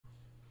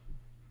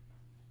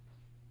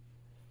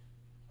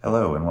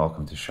Hello and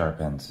welcome to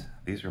Sharp Ends.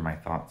 These are my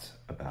thoughts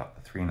about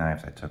the 3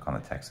 knives I took on the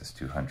Texas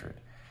 200,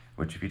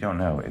 which if you don't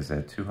know is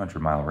a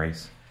 200-mile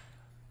race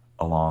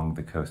along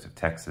the coast of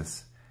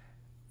Texas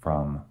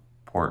from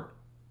Port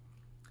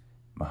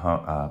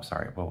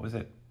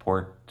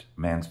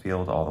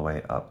Mansfield all the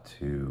way up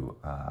to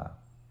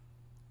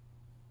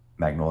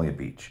Magnolia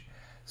Beach.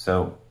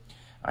 So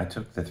I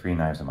took the 3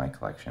 knives in my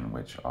collection,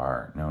 which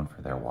are known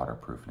for their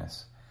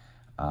waterproofness,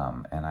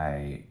 and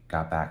I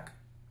got back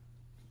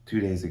 2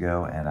 days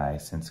ago, and I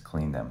since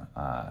cleaned them.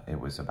 It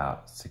was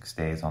about 6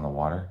 days on the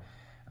water.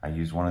 I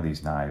used one of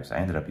these knives. I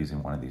ended up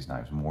using one of these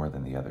knives more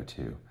than the other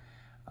 2.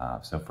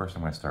 So first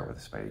I'm going to start with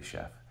the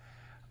Spideychef.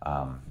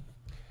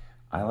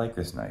 I like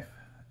this knife.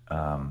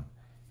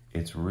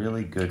 It's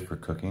really good for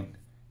cooking.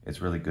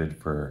 It's really good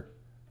for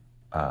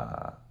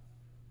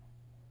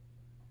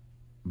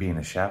being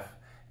a chef,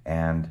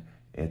 and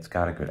it's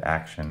got a good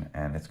action,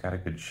 and it's got a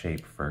good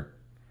shape for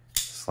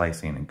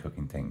slicing and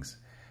cooking things.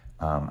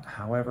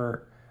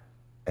 However,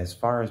 as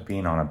far as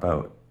being on a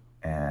boat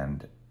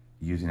and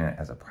using it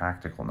as a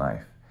practical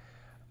knife,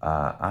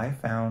 I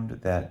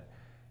found that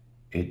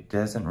it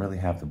doesn't really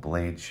have the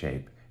blade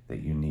shape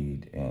that you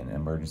need in an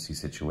emergency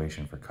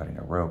situation for cutting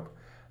a rope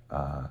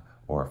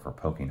or for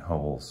poking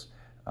holes.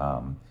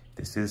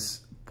 This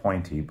is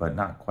pointy, but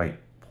not quite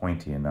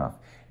pointy enough.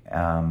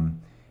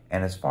 And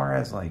as far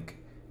as like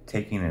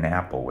taking an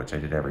apple, which I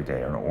did every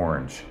day, or an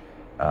orange,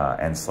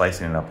 and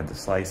slicing it up into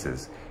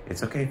slices,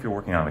 it's okay if you're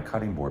working on a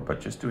cutting board, but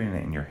just doing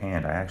it in your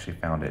hand, I actually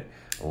found it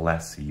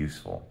less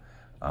useful.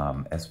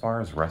 As far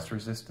as rust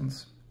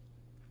resistance,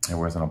 there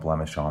wasn't a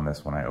blemish on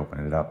this when I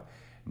opened it up.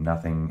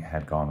 Nothing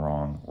had gone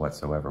wrong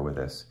whatsoever with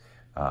this.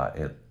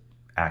 It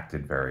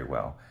acted very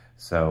well.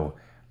 So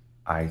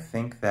I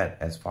think that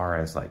as far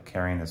as like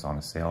carrying this on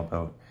a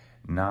sailboat,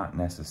 not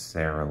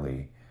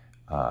necessarily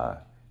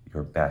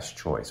your best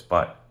choice,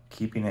 but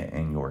keeping it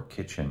in your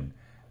kitchen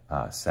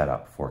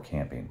setup for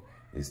camping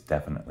is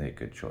definitely a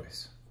good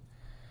choice.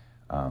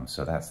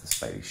 So that's the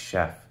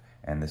Spideychef,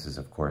 and this is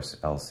of course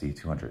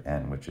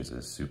LC200N, which is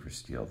a super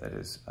steel that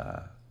is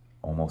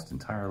almost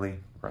entirely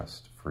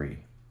rust-free.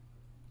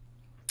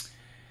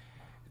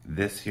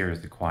 This here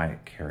is the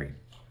Quiet Carry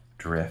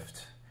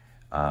Drift,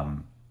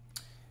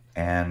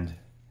 and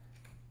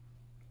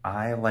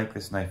I like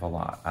this knife a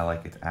lot. I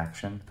like its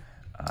action,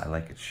 I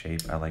like its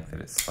shape, I like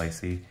that it's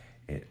slicey.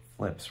 It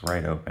flips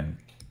right open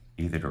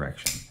either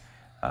direction.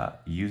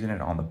 Using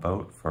it on the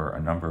boat for a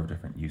number of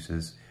different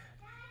uses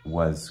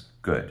was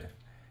good.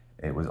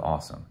 It was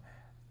awesome.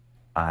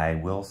 I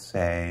will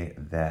say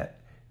that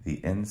the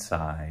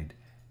inside,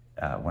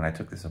 when I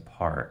took this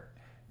apart,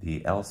 the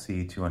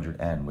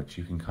LC200N, which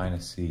you can kind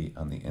of see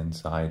on the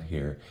inside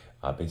here,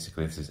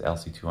 basically this is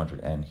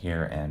LC200N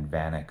here and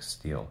Vanex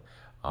steel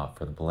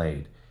for the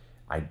blade.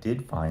 I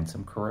did find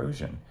some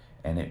corrosion,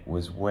 and it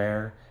was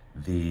where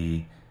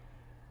the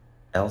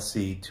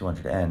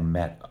LC200N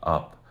met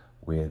up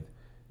with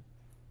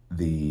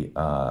the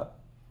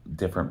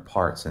different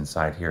parts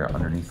inside here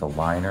underneath the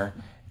liner,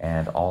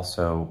 and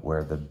also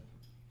where the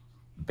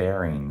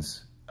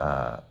bearings,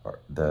 or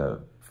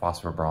the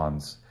phosphor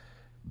bronze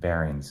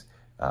bearings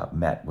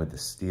met with the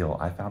steel.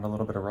 I found a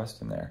little bit of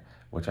rust in there,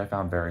 which I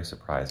found very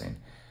surprising.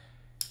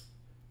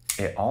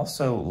 It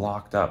also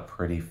locked up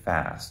pretty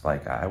fast.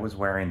 Like, I was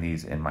wearing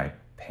these in my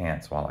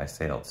pants while I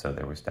sailed, so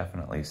there was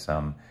definitely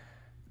some,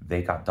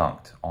 they got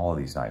dunked. All of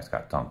these knives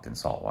got dunked in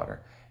salt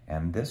water.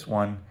 And this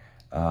one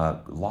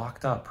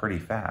locked up pretty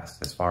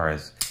fast as far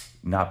as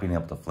not being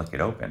able to flick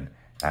it open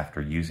after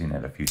using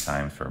it a few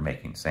times for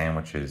making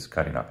sandwiches,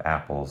 cutting up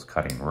apples,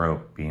 cutting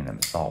rope, being in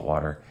the salt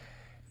water.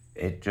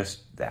 It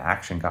just, the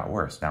action got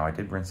worse. Now I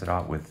did rinse it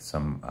out with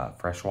some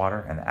fresh water,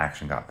 and the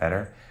action got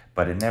better,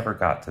 but it never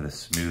got to the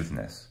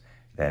smoothness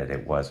that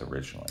it was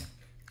originally.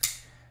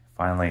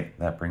 Finally,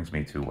 that brings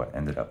me to what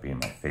ended up being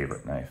my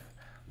favorite knife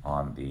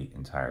on the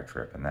entire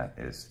trip, and that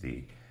is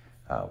the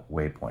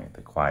Waypoint,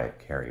 the Quiet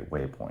Carry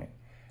Waypoint.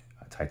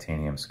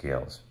 Titanium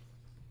scales,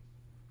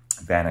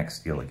 Vanex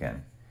steel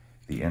again.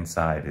 The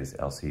inside is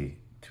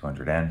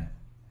LC200N,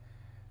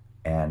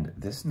 and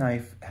this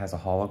knife has a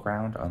hollow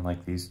ground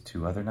unlike these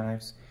 2 other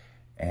knives,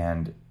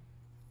 and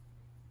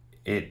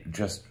it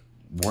just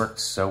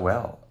works so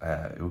well.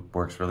 It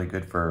works really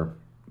good for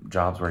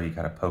jobs where you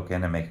gotta poke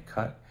in and make a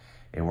cut.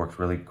 It works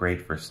really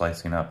great for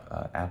slicing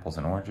up apples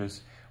and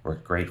oranges.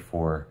 Worked great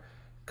for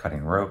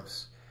cutting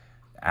ropes.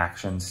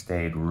 Action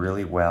stayed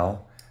really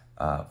well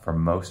for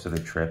most of the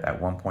trip.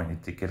 At one point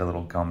it did get a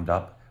little gummed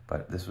up,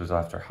 but this was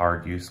after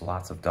hard use,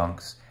 lots of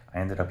dunks. I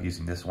ended up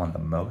using this one the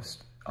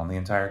most on the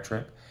entire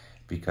trip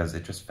because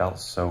it just felt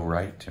so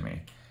right to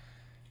me.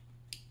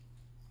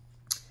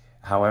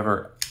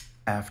 However,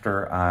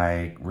 after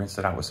I rinsed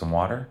it out with some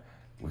water,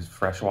 with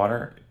fresh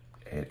water,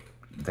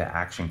 the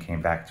action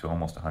came back to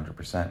almost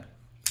 100%.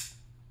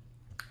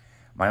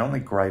 My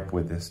only gripe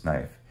with this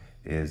knife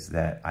is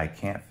that I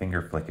can't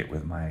finger flick it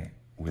with my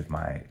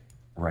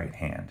right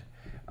hand.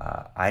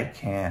 I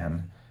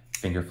can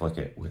finger flick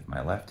it with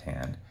my left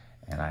hand,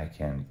 and I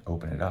can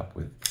open it up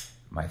with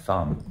my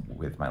thumb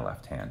with my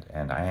left hand,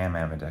 and I am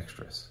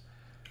ambidextrous.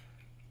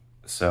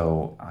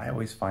 So I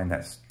always find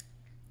that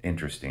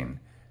interesting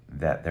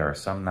that there are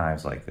some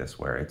knives like this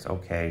where it's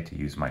okay to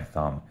use my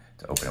thumb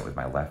to open it with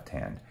my left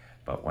hand,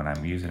 but when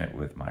I'm using it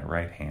with my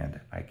right hand,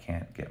 I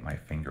can't get my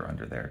finger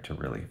under there to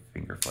really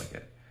finger flick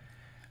it.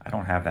 I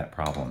don't have that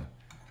problem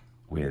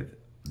with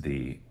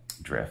the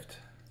drift.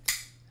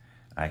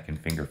 I can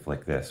finger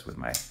flick this with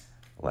my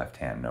left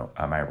hand,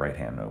 my right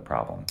hand, no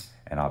problem.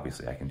 And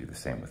obviously I can do the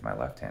same with my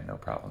left hand, no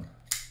problem.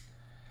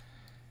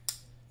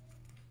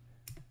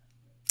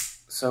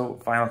 So,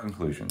 final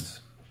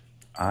conclusions.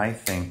 I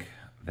think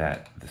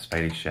that the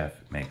Spideychef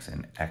makes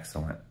an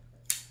excellent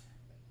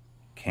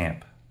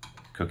camp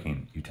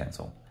cooking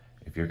utensil.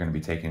 If you're going to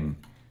be taking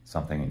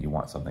something and you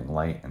want something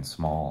light and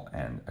small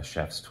and a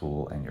chef's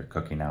tool and you're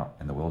cooking out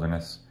in the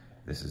wilderness,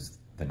 this is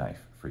the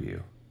knife for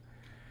you.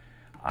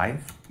 I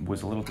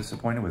was a little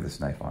disappointed with this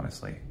knife,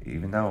 honestly,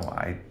 even though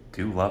I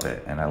do love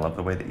it and I love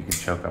the way that you can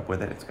choke up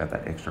with it. It's got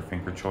that extra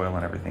finger choil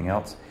and everything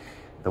else.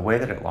 The way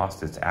that it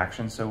lost its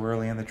action so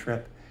early in the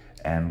trip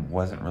and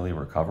wasn't really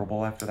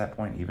recoverable after that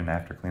point, even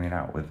after cleaning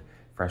out with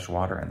fresh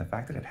water, and the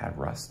fact that it had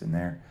rust in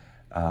there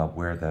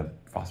where the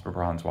phosphor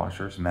bronze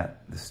washers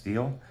met the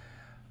steel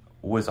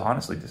was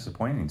honestly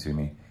disappointing to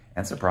me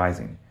and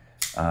surprising.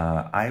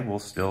 I will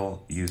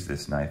still use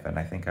this knife, and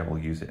I think I will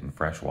use it in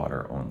fresh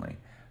water only.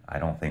 I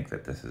don't think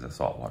that this is a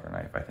saltwater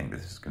knife. I think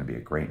this is going to be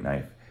a great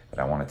knife that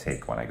I want to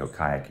take when I go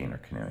kayaking or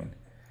canoeing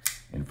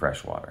in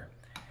fresh water.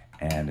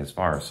 And as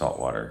far as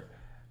saltwater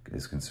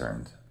is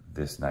concerned,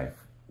 this knife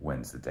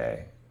wins the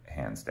day,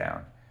 hands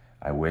down.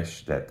 I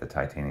wish that the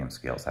titanium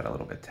scales had a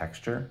little bit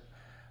texture,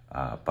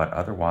 but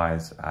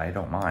otherwise I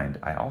don't mind.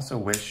 I also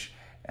wish,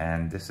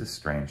 and this is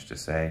strange to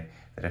say,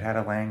 that it had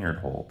a lanyard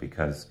hole,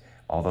 because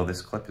although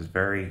this clip is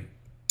very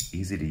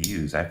easy to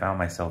use, I found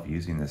myself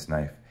using this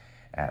knife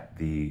at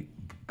the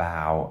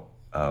bow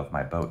of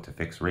my boat to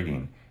fix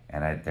rigging,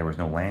 and there was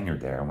no lanyard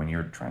there. And when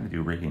you're trying to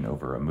do rigging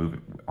over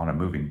on a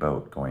moving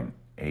boat going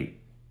 8,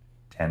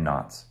 10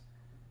 knots,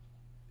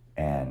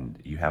 and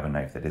you have a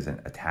knife that isn't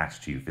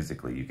attached to you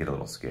physically, you get a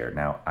little scared.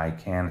 Now, I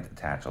can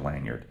attach a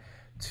lanyard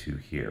to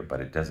here,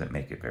 but it doesn't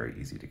make it very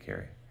easy to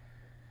carry.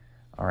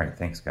 All right,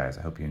 thanks guys.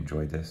 I hope you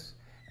enjoyed this.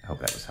 I hope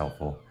that was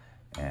helpful,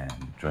 and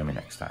join me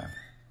next time.